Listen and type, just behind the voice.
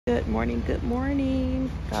Good morning, good morning.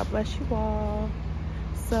 God bless you all.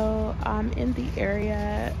 So I'm in the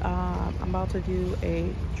area. I'm about to do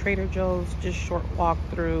a Trader Joe's just short walk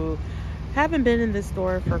through. Haven't been in this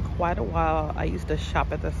store for quite a while. I used to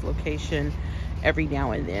shop at this location every now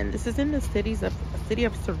and then. This is in the city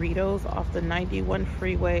of Cerritos off the 91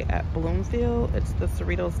 freeway at Bloomfield. It's the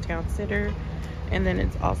Cerritos Town Center. And then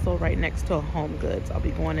it's also right next to a Home Goods. I'll be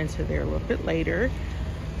going into there a little bit later.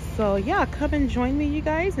 So yeah, come and join me, you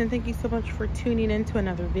guys, and thank you so much for tuning in to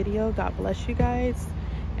another video. God bless you guys.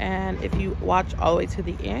 And if you watch all the way to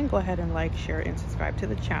the end, go ahead and like, share, and subscribe to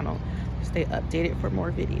the channel to stay updated for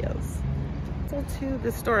more videos. So too,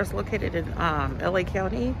 this store is located in LA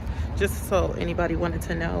County, just so anybody wanted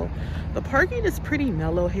to know. The parking is pretty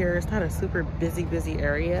mellow here. It's not a super busy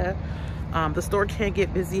area. The store can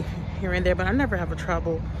get busy here and there, but I never have a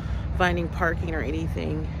trouble finding parking or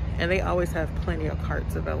anything. And they always have plenty of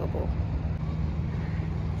carts available.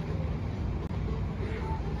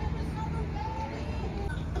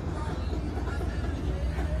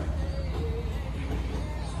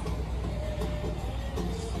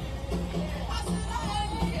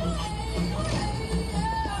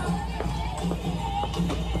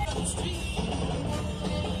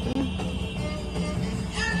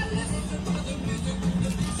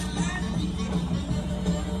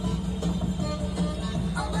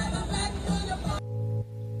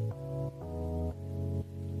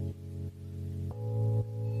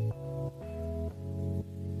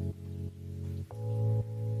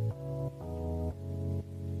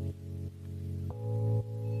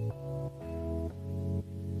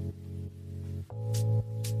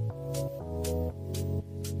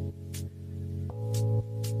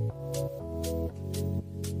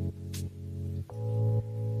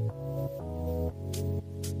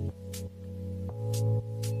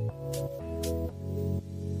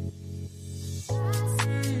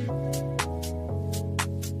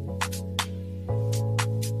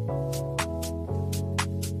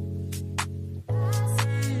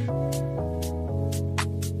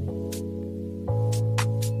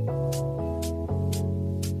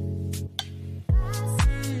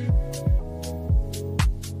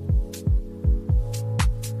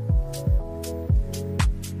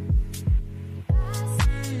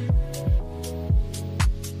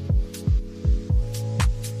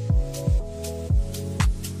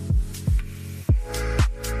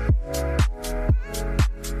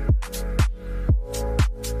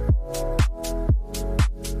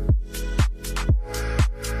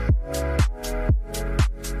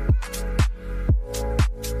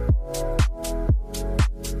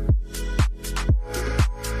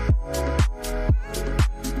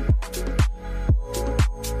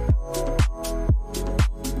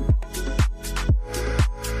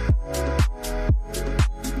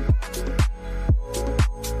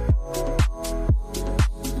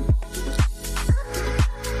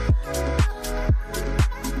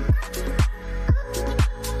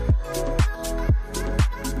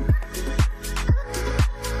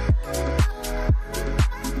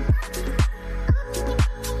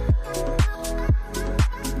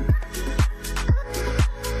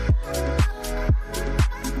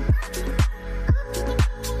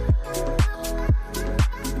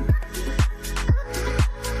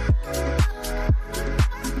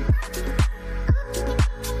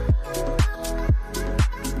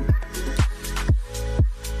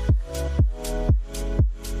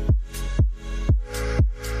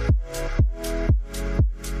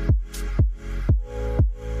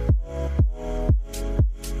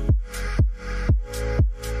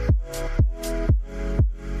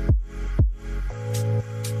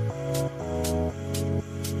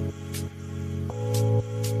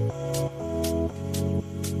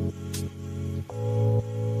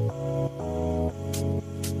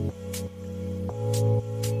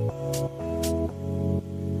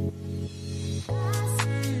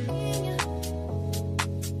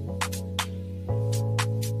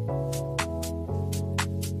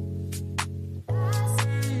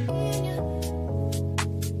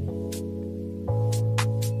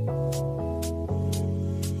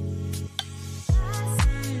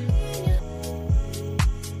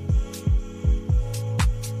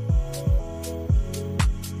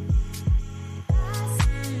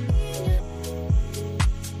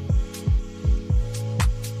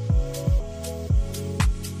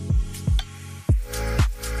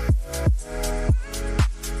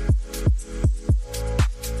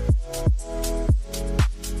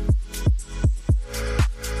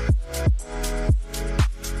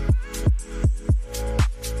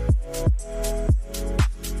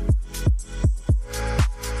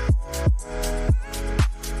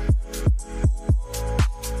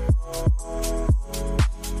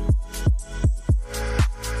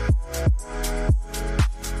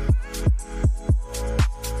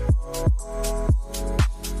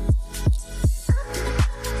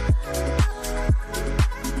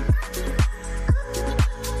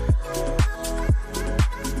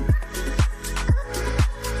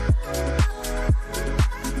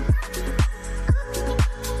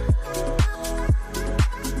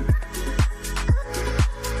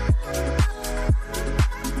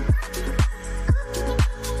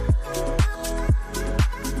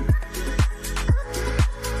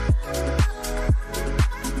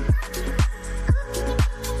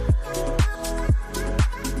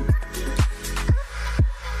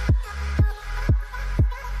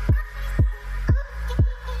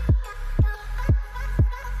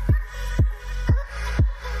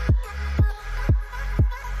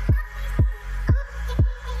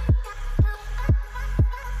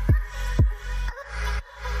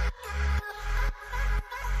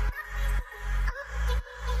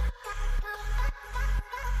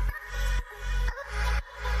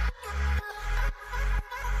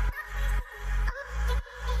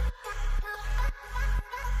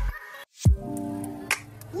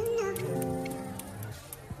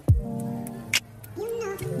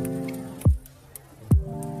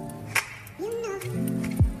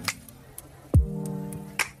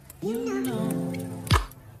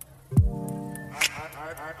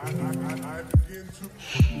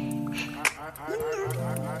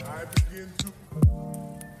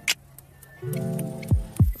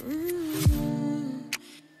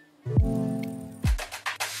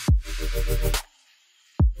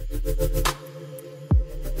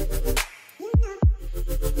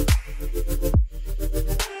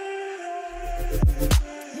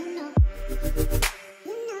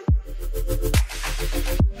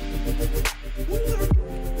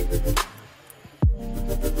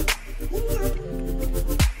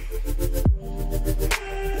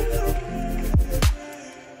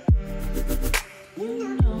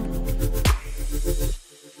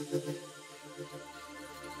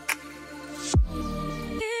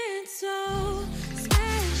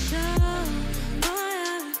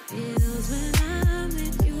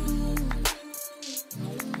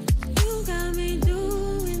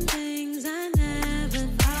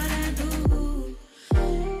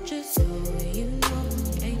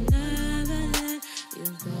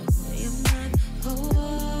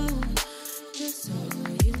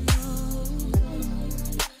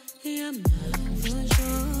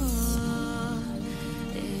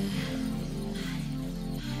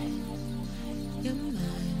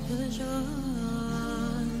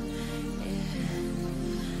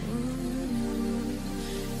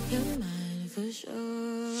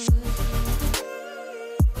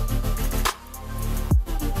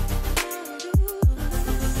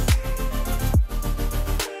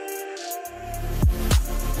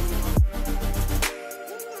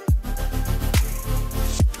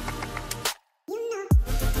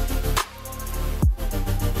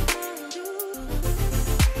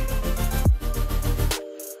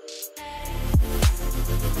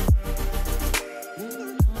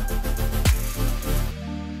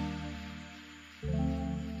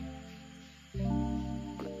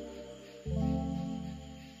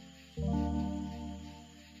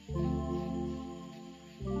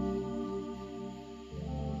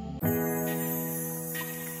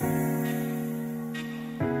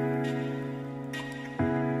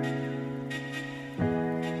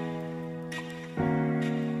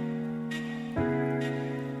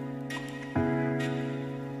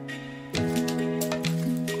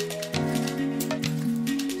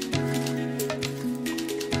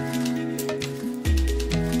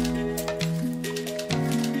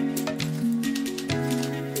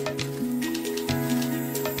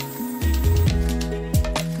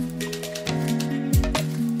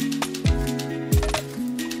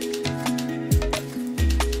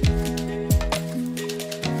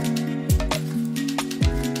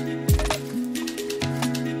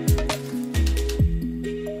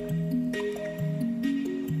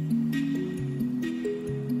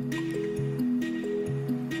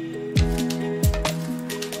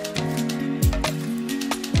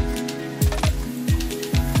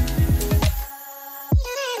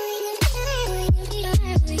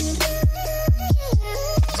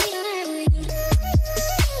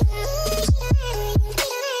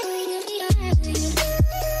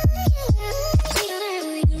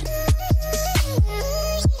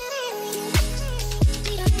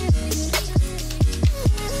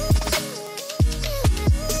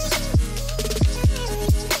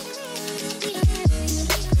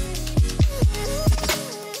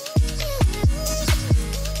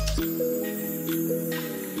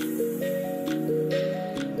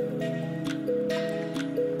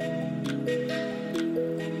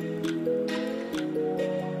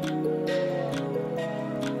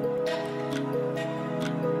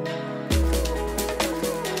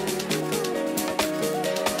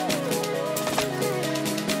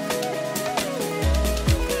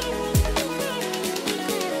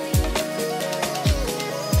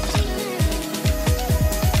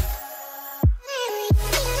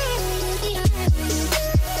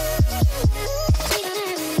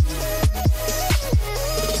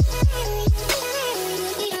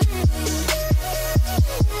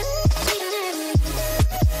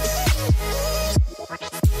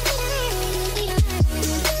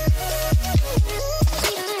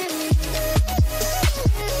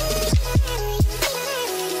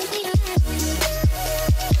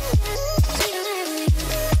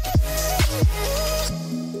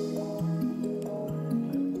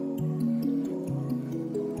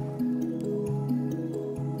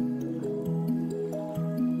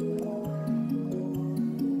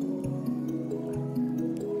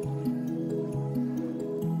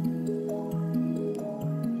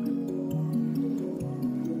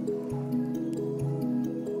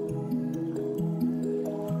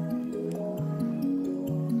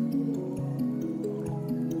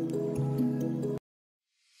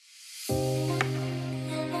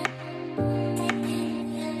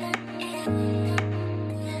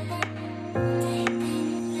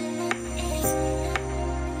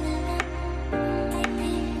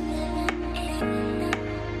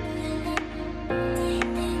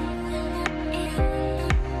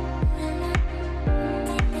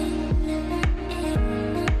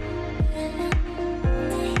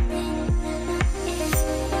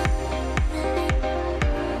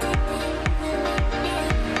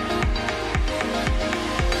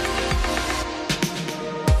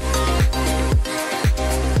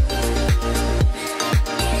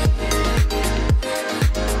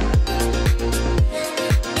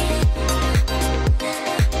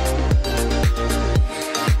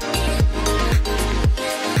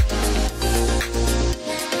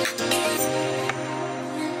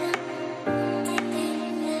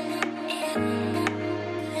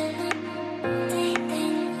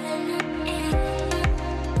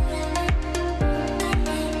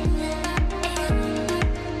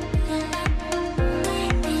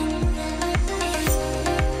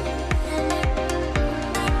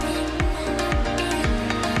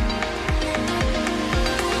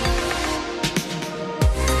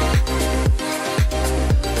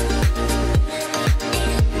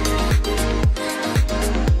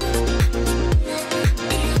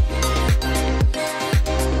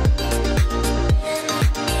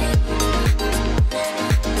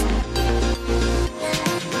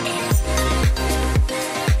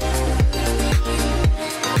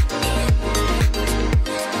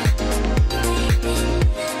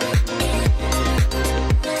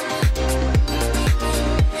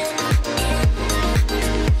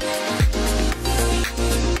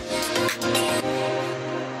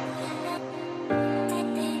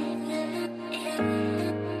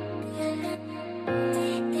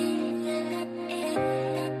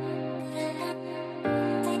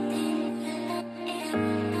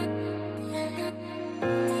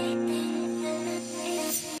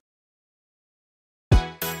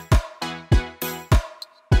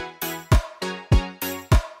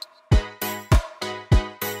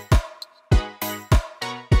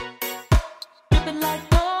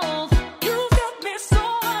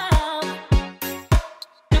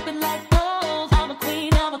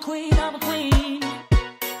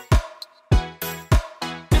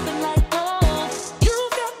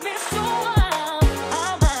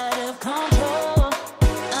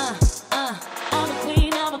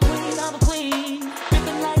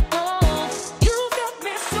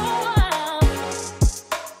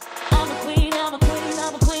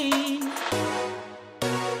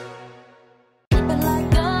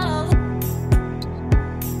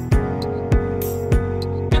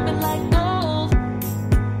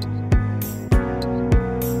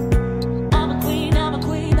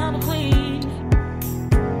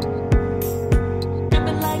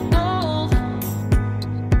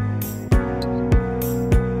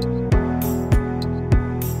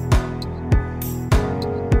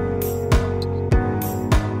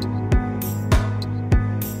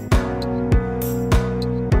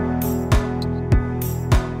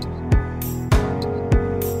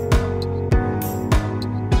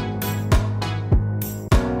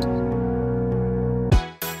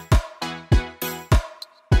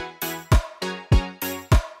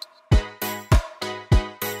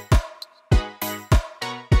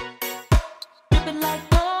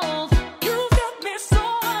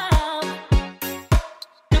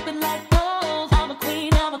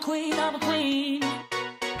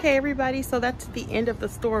 Okay, everybody, so that's the end of the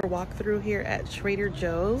store walkthrough here at Trader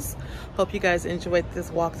Joe's. Hope you guys enjoyed this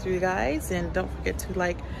walkthrough, guys, and don't forget to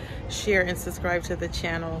like, share, and subscribe to the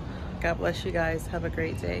channel. God bless you guys. Have a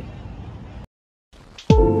great day.